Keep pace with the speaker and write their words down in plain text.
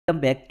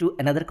Welcome back to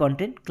another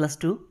content, class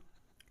 2.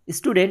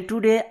 Student,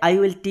 today I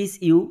will teach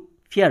you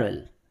farewell.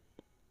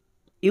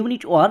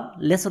 Unit 1,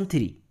 lesson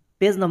 3,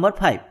 page number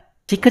 5.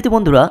 শিক্ষার্থী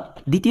বন্ধুরা,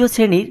 দ্বিতীয়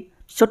শ্রেণীর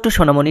ছোট্ট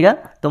সোনামণিরা,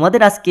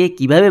 তোমাদের আজকে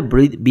কিভাবে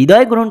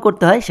বিদায় গ্রহণ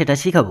করতে হয় সেটা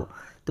শেখাবো।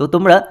 তো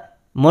তোমরা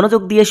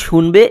মনোযোগ দিয়ে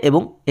শুনবে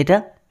এবং এটা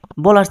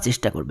বলার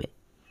চেষ্টা করবে।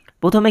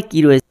 প্রথমে কি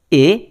রয়েছে?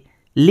 এ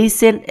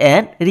লিসেন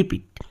অ্যান্ড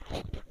রিপিট।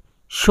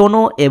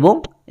 শোনো এবং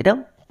এটা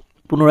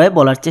পুনরায়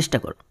বলার চেষ্টা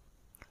করো।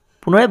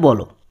 পুনরায়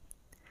বলো।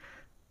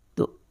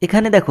 তো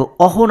এখানে দেখো,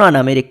 অহনা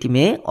নামের একটি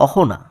মেয়ে,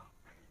 অহনা।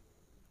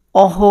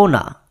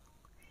 অহনা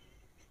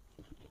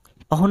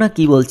অহনা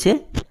কি বলছে?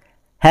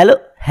 Hello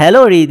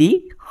hello Riddhi,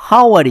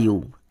 how are you?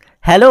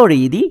 Hello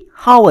Riddhi,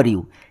 how are you?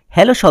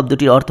 Hello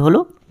শব্দটির অর্থ হলো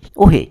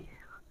ওহে।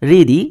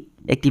 রিদি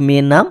একটি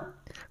মেয়ের নাম।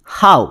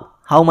 হাউ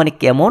হাউ মানে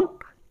কেমন,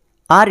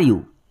 are you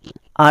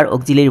R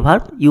auxiliary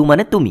verb, you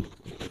মানে তুমি।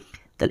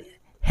 তাহলে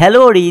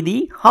hello Riddhi,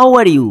 how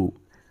are you?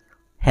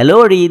 Hello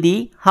Riddhi,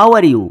 how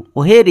are you?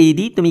 ওহে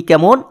রিদি, তুমি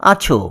কেমন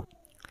আছো?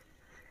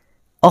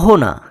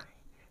 Ahana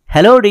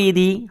hello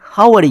Riddhi,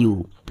 how are you?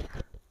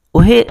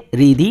 ওহে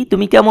রিদি,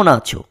 তুমি কেমন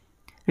আছো?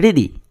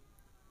 Riddhi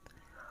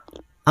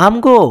I am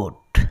good,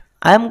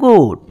 I am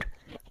good.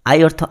 I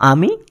অর্থ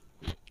আমি,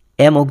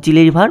 এম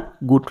অক্সিলারি ভার্ব,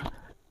 গুড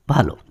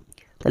ভালো।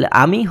 তাহলে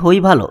আমি হই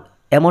ভালো,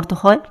 এম অর্থ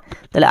হয়।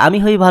 তাহলে আমি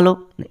হই ভালো,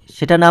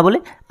 সেটা না বলে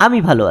আমি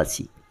ভালো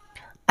আছি।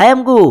 আই এম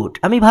গুড,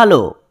 আমি ভালো।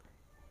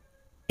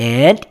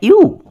 অ্যান্ড ইউ,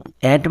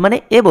 অ্যান্ড মানে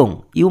এবং,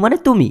 ইউ মানে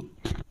তুমি,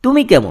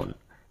 তুমি কেমন?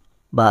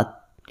 বা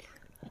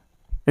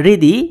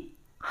Riddhi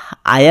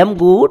I am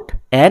good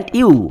and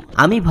you,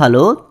 আমি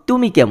ভালো,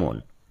 তুমি কেমন?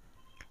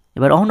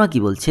 এবার অহনা কি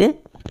বলছে?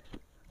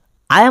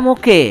 I am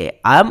okay,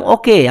 I am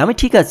ওকে, আমি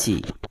ঠিক আছি।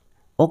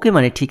 ওকে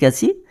মানে ঠিক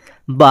আছি।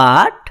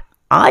 But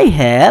I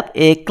have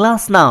a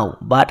class now,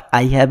 but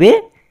I have a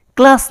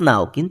class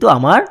নাও, কিন্তু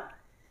আমার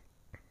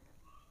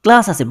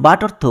ক্লাস আছে। বাট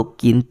অর্থ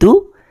কিন্তু,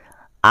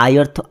 আই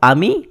অর্থ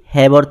আমি,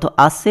 হ্যাভ অর্থ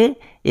আছে,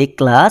 এ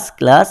ক্লাস,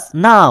 ক্লাস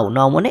নাও,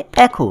 নাও মানে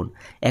এখন,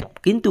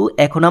 কিন্তু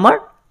এখন আমার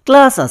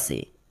ক্লাস আছে।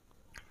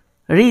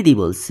 রিদি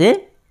বলছে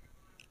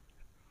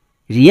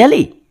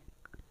রিয়ালি,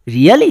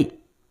 রিয়ালি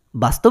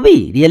বাস্তবেই,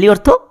 রিয়ালি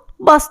অর্থ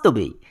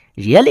বাস্তবেই,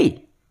 really.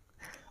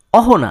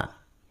 Ahana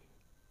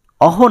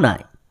Ahana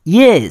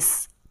yes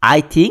I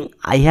think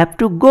I have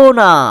to go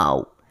now.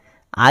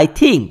 I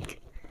think,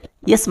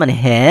 yes মানে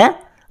হ্যাঁ,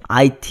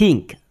 আই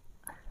থিঙ্ক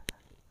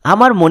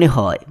আমার মনে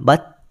হয়, বা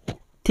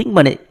থিঙ্ক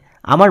মানে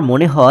আমার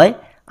মনে হয়,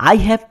 আই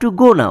হ্যাভ টু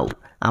গো নাও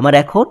আমার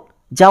এখন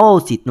যাওয়া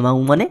উচিত। নাও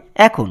মানে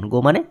এখন, গো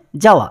মানে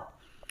যাওয়া,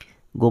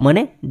 গো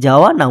মানে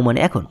যাওয়া, নাও মানে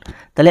এখন।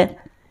 তাহলে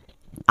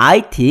I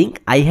think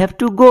I have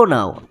to go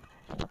নাও,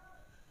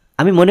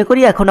 আমি মনে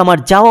করি এখন আমার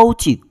যাওয়া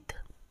উচিত।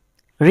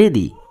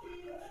 Riddhi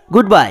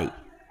good bye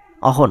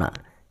Ahana.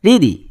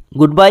 Riddhi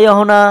good bye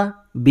Ahana,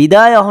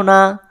 বিদায় অহনা।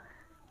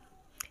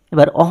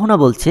 এবার অহনা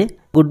বলছে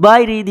good bye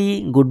Riddhi,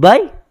 good bye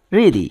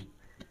Riddhi.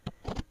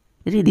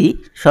 Riddhi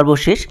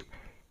সর্বশেষ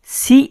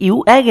C you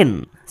again,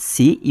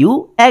 C you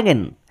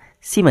again.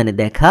 C মানে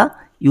দেখা,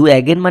 ইউ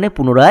অ্যাগেন মানে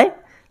পুনরায়,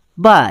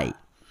 বাই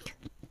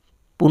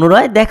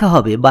পুনরায় দেখা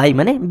হবে, বাই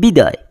মানে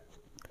বিদায়।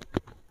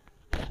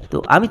 তো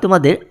আমি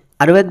তোমাদের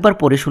আরও একবার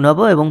পড়ে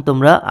শোনাবো এবং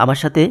তোমরা আমার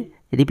সাথে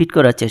রিপিট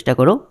করার চেষ্টা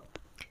করো।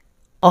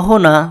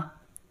 Ahana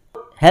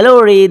hello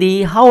Riddhi,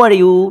 how are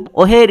you?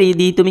 ওহে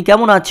রিদি, তুমি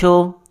কেমন আছো?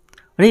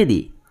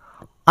 Riddhi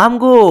I am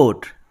good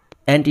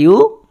and you?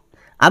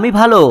 আমি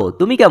ভালো,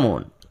 তুমি কেমন?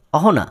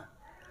 অহনা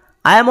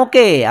আই এম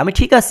ওকে, আমি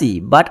ঠিক আছি।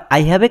 But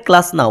I have a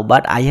class now,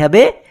 but I have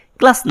a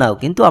class নাও,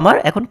 কিন্তু আমার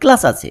এখন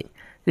ক্লাস আছে।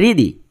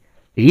 Riddhi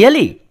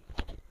really,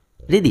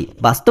 Riddhi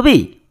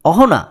বাস্তবেই?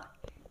 Ahana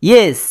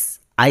yes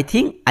I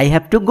think I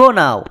have to go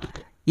now.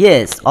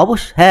 Yes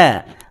অবশ্য, হ্যাঁ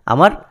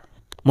আমার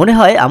মনে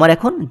হয় আমার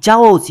এখন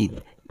যাওয়া উচিত।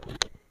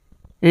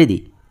 Riddhi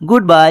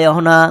good bye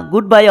Ahana,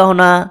 good bye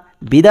Ahana,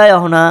 বিদায়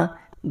Ahana,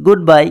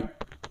 good bye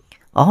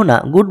Ahana.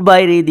 Good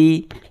bye Riddhi,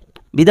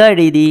 বিদায়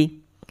Riddhi.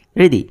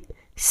 Riddhi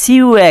C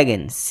you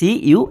again, C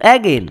you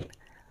again,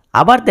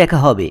 আবার দেখা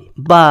হবে,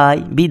 বাই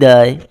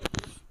বিদায়।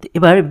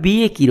 এবার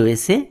বিয়ে কি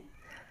রয়েছে?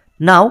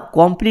 নাও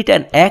complete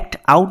and act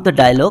out the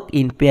dialogue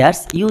in pairs,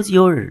 use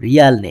your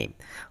Real name.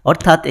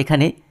 অর্থাৎ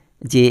এখানে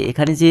যে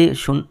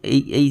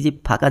এই যে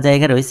ফাঁকা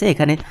জায়গা রয়েছে,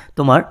 এখানে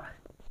তোমার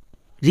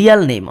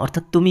রিয়াল নেম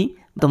অর্থাৎ তুমি,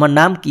 তোমার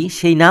নাম কি,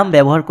 সেই নাম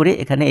ব্যবহার করে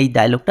এখানে এই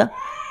ডায়লগটা,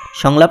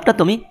 সংলাপটা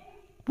তুমি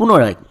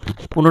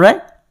পুনরায়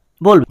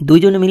বলবে।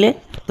 দুইজনে মিলে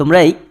তোমরা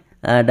এই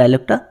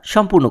ডায়লগটা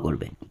সম্পূর্ণ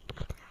করবে।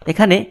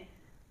 এখানে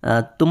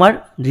তোমার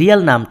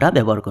রিয়াল নামটা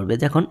ব্যবহার করবে।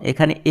 যখন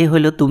এখানে এ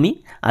হলো তুমি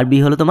আর বি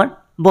হলো তোমার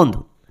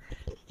বন্ধু।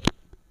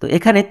 তো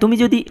এখানে তুমি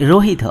যদি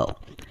রোহিত হও,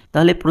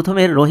 তাহলে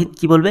প্রথমে রোহিত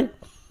কি বলবে?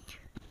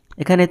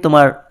 এখানে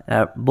তোমার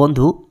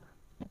বন্ধু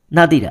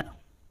Nadira,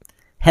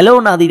 hello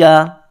Nadira,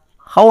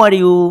 how are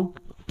you?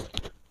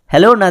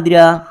 Hello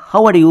Nadira,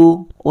 how are you?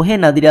 ওহে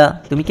নাদিরা,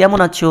 তুমি কেমন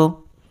আছো?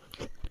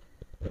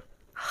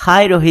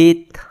 High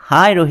Rohit,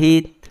 high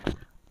Rohit,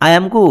 I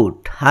am good.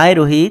 High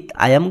Rohit,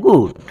 I am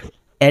good.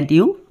 And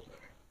you?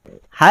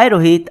 High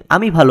Rohit,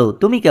 আমি ভালো,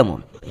 তুমি কেমন?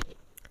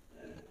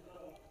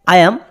 I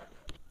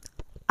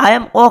I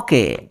am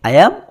okay, I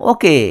am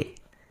okay.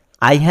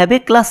 I have a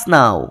class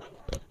নাও,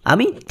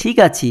 আমি ঠিক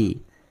আছি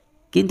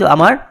কিন্তু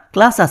আমার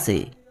ক্লাস আছে।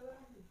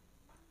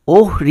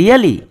 ওহ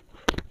রিয়েলি,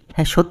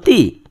 হ্যাঁ সত্যি।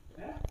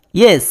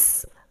 Yes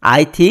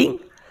I think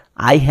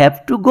I have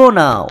to go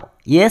now,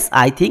 yes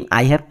I think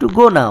I have to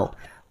go নাও,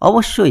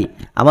 অবশ্যই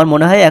আমার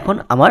মনে হয় এখন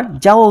আমার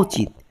যাওয়া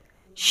উচিত।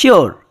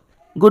 শিওর,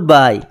 গুড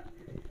বাই,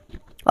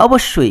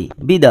 অবশ্যই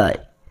বিদায়।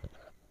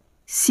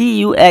 C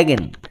you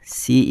again,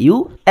 C you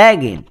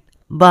again,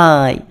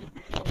 by,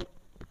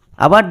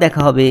 আবার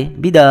দেখা হবে,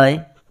 বিদায়।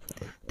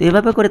 তো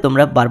এভাবে করে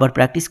তোমরা বারবার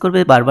প্র্যাকটিস করবে,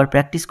 বারবার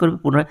প্র্যাকটিস করবে,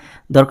 পুনরায়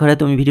দরকার হয়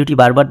তুমি ভিডিওটি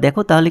বারবার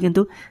দেখো, তাহলে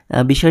কিন্তু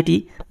বিষয়টি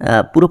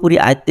পুরোপুরি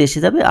আয়ত্তে এসে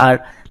যাবে। আর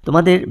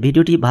তোমাদের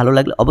ভিডিওটি ভালো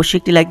লাগলে অবশ্যই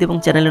একটি লাইক দেবে এবং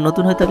চ্যানেলে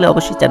নতুন হয়ে থাকলে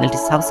অবশ্যই চ্যানেলটি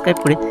সাবস্ক্রাইব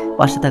করে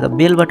পাশে থাকা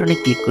বেল বাটনে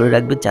ক্লিক করে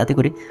রাখবে, যাতে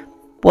করে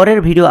পরের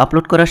ভিডিও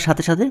আপলোড করার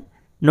সাথে সাথে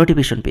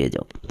নোটিফিকেশন পেয়ে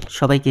যাও।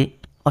 সবাইকে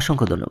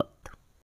অসংখ্য ধন্যবাদ।